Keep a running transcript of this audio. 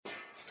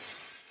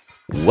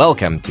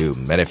Welcome to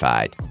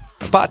Minified,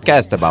 a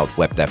podcast about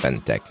web dev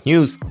and tech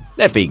news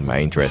that piqued my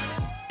interest.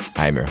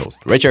 I'm your host,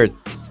 Richard,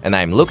 and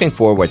I'm looking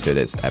forward to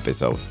this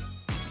episode.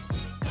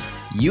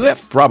 You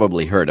have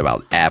probably heard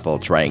about Apple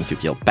trying to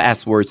kill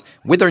passwords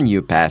with their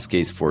new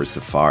passkeys for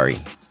Safari.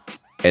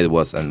 It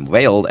was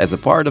unveiled as a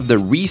part of the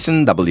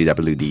recent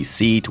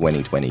WWDC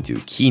 2022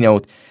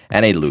 keynote,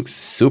 and it looks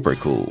super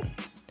cool.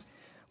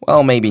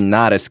 Well, maybe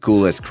not as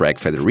cool as Craig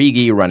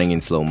Federighi running in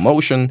slow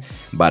motion,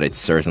 but it's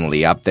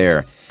certainly up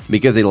there,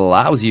 because it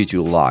allows you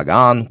to log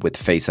on with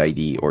Face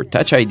ID or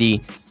Touch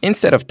ID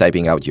instead of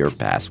typing out your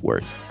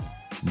password.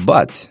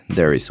 But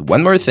there is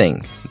one more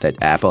thing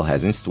that Apple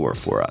has in store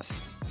for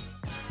us.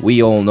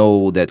 We all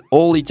know that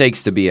all it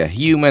takes to be a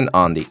human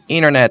on the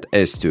internet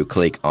is to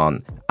click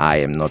on I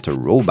am not a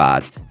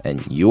robot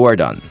and you are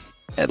done.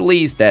 At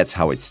least that's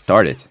how it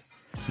started.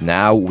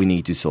 Now we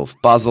need to solve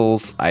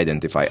puzzles,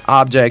 identify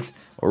objects,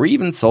 or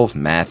even solve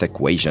math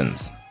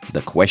equations.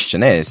 The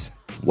question is,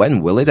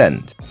 when will it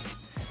end?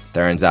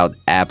 Turns out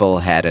Apple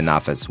had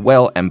enough as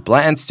well and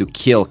plans to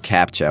kill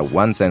CAPTCHA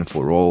once and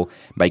for all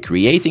by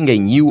creating a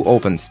new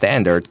open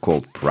standard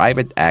called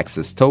Private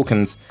Access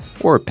Tokens,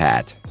 or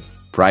PAT.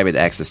 Private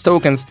Access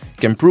Tokens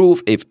can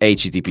prove if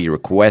HTTP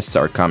requests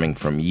are coming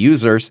from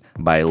users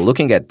by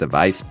looking at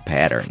device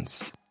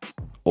patterns.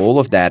 All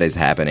of that is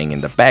happening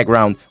in the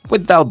background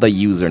without the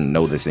user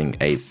noticing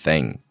a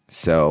thing.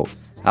 So,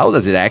 how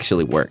does it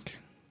actually work?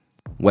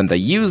 When the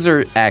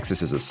user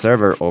accesses a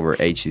server over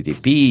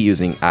HTTP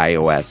using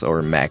iOS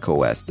or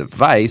macOS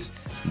device,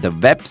 the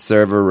web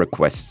server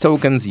requests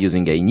tokens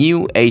using a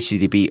new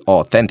HTTP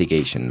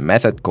authentication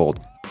method called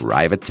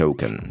Private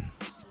Token.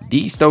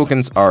 These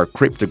tokens are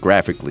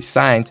cryptographically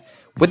signed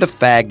with the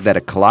fact that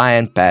a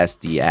client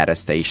passed the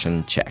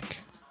attestation check,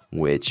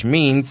 which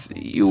means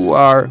you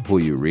are who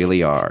you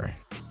really are.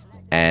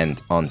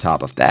 And on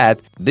top of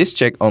that, this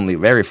check only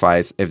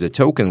verifies if the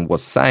token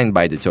was signed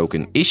by the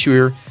token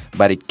issuer,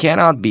 but it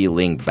cannot be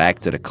linked back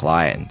to the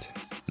client.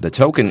 The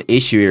token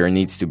issuer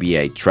needs to be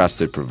a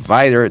trusted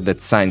provider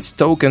that signs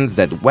tokens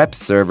that web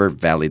server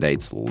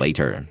validates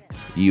later.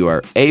 You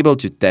are able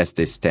to test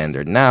this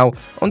standard now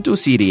on two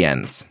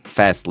CDNs,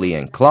 Fastly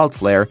and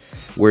Cloudflare,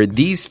 where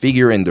these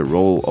figure in the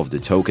role of the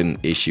token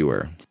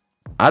issuer.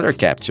 Other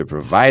CAPTCHA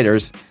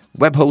providers,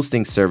 web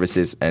hosting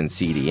services, and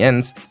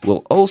CDNs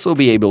will also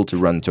be able to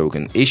run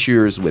token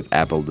issuers with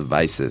Apple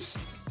devices,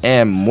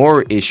 and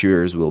more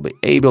issuers will be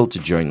able to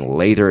join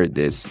later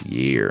this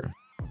year.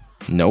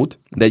 Note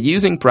that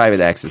using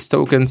private access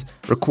tokens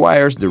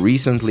requires the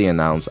recently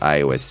announced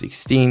iOS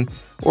 16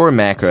 or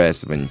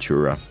macOS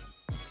Ventura.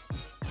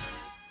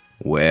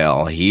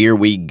 Well, here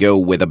we go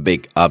with a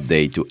big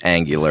update to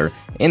Angular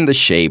in the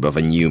shape of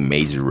a new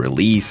major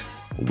release,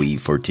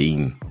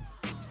 V14.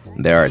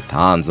 There are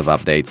tons of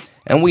updates,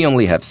 and we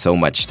only have so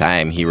much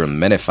time here on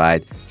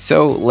Minified,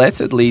 so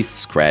let's at least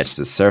scratch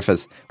the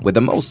surface with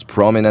the most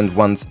prominent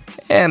ones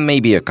and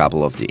maybe a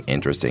couple of the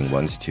interesting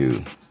ones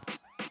too.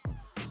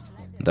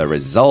 The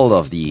result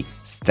of the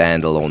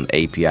standalone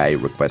API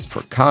request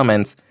for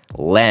comments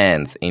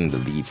lands in the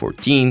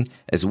V14,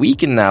 as we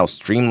can now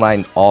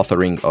streamline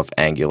authoring of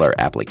Angular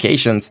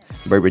applications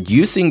by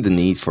reducing the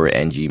need for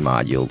ng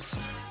modules.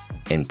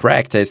 In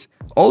practice,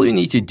 all you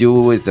need to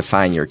do is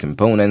define your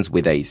components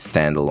with a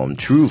standalone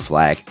true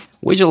flag,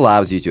 which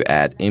allows you to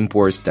add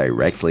imports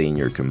directly in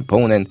your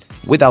component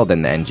without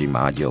an ng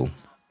module.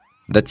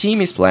 The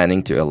team is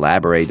planning to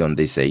elaborate on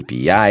this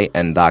API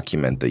and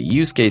document the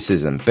use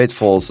cases and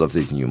pitfalls of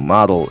this new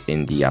model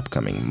in the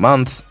upcoming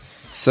months.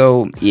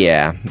 So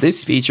yeah,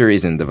 this feature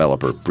is in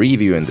developer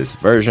preview in this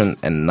version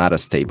and not a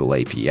stable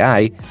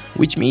API,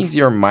 which means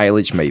your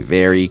mileage may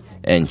vary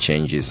and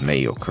changes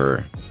may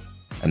occur.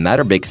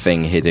 Another big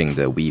thing hitting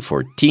the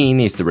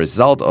V14 is the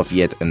result of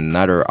yet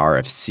another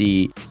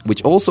RFC,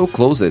 which also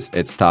closes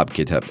its top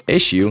GitHub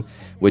issue,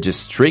 which is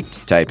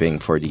strict typing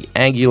for the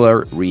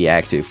Angular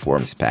Reactive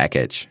Forms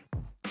package.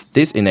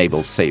 This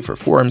enables safer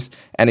forms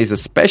and is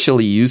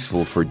especially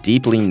useful for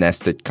deeply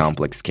nested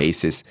complex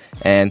cases,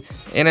 and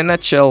in a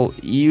nutshell,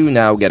 you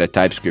now get a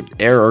TypeScript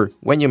error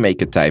when you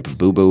make a type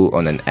boo-boo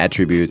on an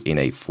attribute in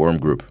a form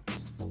group.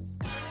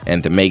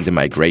 And to make the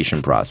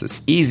migration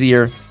process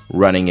easier,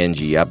 running ng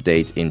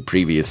update in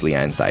previously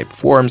untyped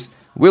forms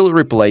will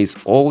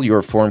replace all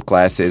your form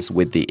classes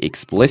with the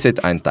explicit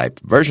untyped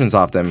versions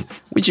of them,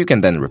 which you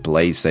can then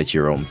replace at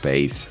your own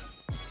pace.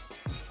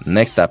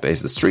 Next up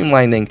is the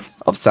streamlining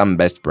of some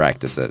best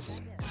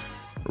practices.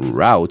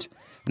 Route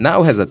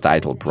now has a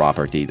title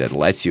property that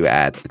lets you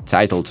add a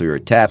title to your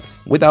tab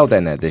without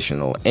an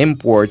additional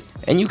import,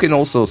 and you can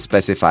also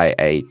specify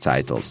a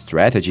title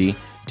strategy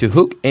to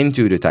hook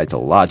into the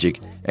title logic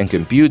and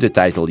compute the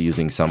title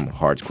using some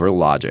hardcore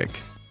logic.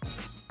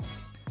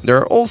 There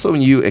are also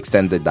new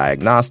extended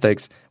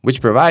diagnostics,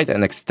 which provide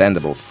an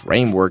extendable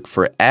framework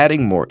for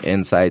adding more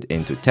insight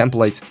into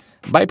templates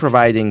by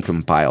providing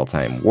compile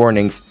time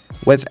warnings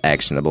with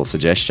actionable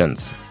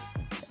suggestions.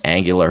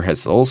 Angular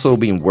has also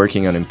been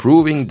working on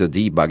improving the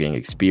debugging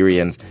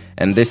experience,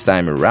 and this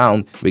time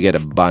around we get a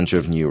bunch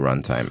of new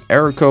runtime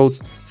error codes,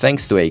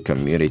 thanks to a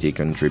community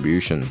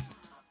contribution.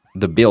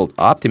 The build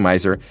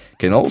optimizer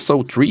can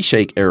also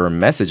tree-shake error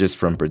messages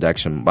from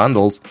production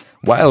bundles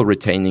while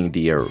retaining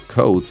the error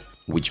codes,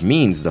 which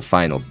means the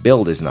final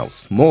build is now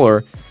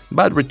smaller,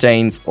 but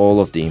retains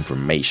all of the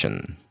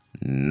information.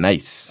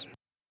 Nice!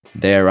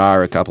 There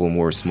are a couple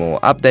more small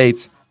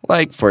updates,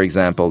 like for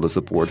example the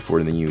support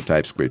for the new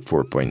TypeScript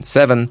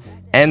 4.7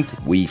 and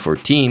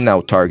V14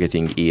 now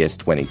targeting ES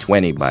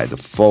 2020 by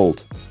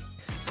default.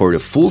 For the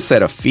full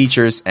set of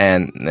features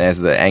and, as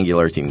the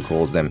Angular team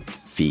calls them,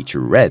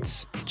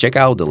 featurettes, check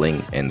out the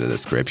link in the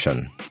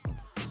description.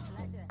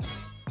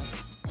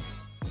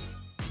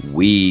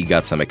 We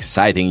got some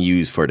exciting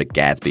news for the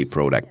Gatsby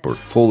product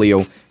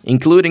portfolio,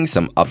 including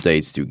some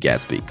updates to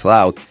Gatsby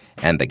Cloud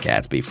and the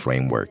Gatsby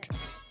framework.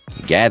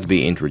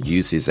 Gatsby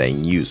introduces a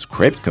new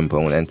script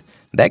component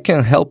that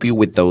can help you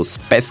with those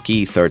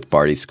pesky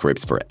third-party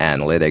scripts for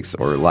analytics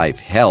or live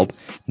help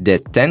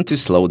that tend to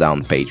slow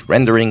down page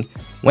rendering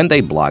when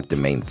they block the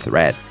main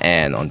thread.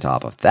 And on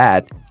top of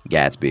that,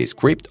 Gatsby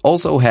Script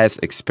also has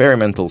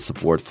experimental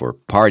support for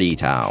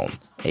PartyTown,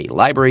 a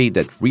library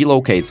that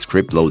relocates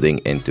script loading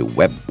into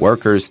web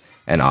workers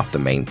and off the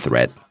main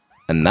thread.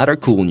 Another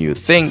cool new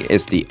thing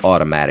is the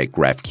automatic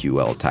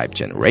GraphQL type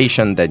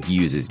generation that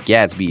uses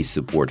Gatsby's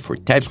support for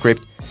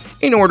TypeScript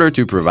in order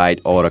to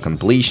provide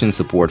auto-completion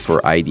support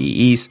for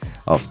IDEs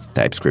of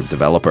TypeScript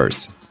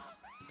developers.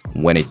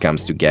 When it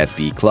comes to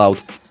Gatsby Cloud,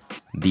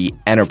 the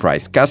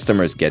enterprise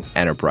customers get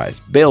enterprise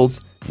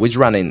builds, which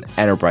run in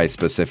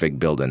enterprise-specific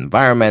build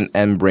environment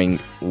and bring,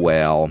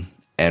 well,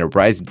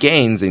 enterprise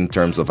gains in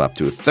terms of up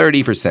to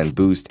 30%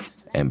 boost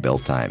in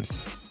build times.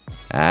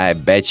 I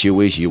bet you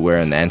wish you were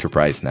an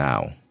enterprise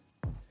now.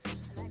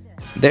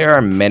 There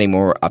are many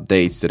more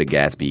updates to the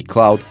Gatsby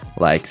Cloud,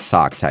 like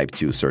SOC Type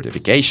 2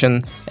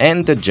 certification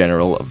and the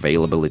general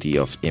availability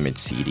of Image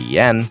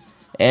CDN,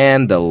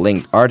 and the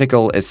linked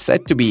article is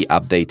set to be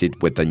updated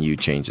with the new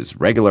changes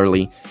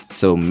regularly,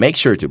 so make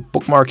sure to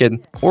bookmark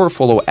it or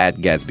follow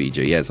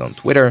 @GatsbyJS on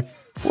Twitter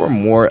for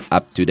more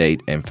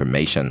up-to-date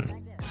information.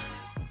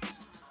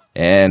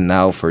 And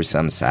now for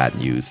some sad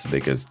news,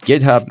 because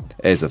GitHub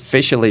is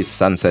officially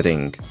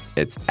sunsetting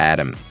its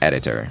Atom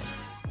editor.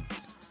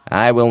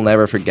 I will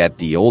never forget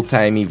the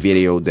old-timey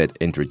video that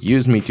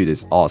introduced me to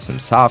this awesome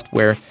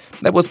software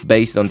that was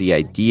based on the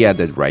idea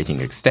that writing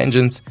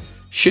extensions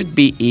should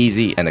be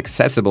easy and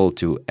accessible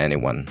to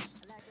anyone.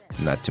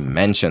 Not to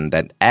mention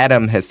that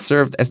Atom has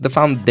served as the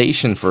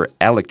foundation for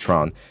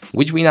Electron,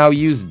 which we now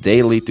use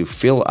daily to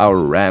fill our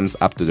RAMs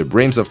up to the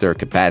brims of their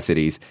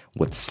capacities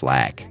with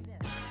Slack.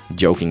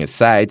 Joking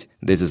aside,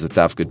 this is a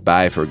tough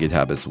goodbye for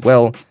GitHub as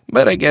well,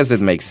 but I guess it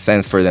makes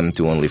sense for them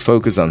to only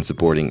focus on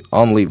supporting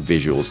only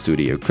Visual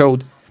Studio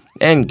Code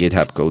and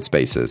GitHub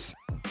Codespaces.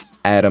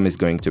 Atom is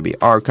going to be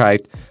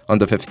archived on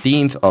the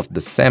 15th of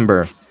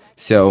December,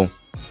 so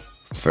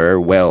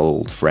farewell,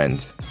 old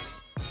friend.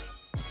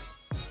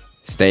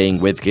 Staying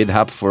with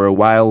GitHub for a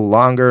while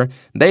longer,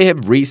 they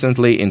have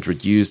recently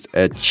introduced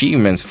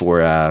achievements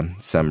for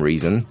some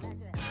reason.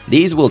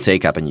 These will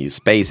take up a new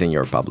space in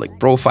your public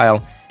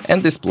profile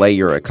and display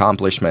your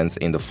accomplishments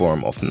in the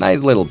form of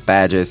nice little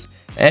badges,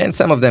 and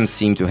some of them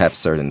seem to have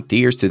certain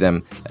tiers to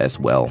them as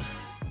well.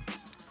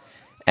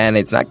 And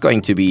it's not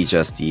going to be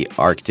just the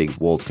Arctic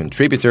Vault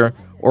Contributor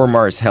or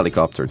Mars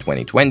Helicopter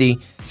 2020,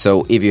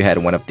 so if you had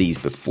one of these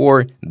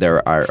before,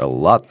 there are a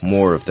lot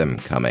more of them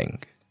coming.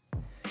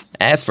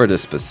 As for the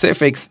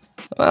specifics,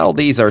 well,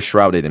 these are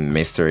shrouded in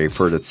mystery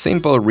for the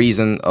simple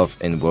reason of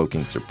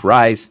invoking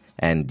surprise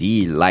and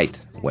delight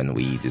when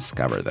we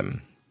discover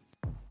them.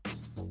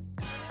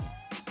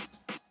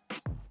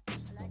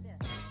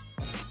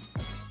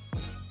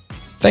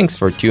 Thanks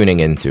for tuning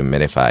in to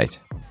Minified.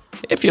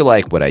 If you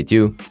like what I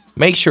do,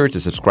 make sure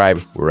to subscribe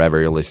wherever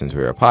you listen to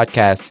your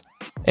podcasts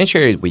and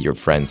share it with your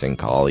friends and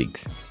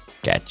colleagues.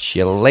 Catch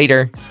you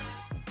later.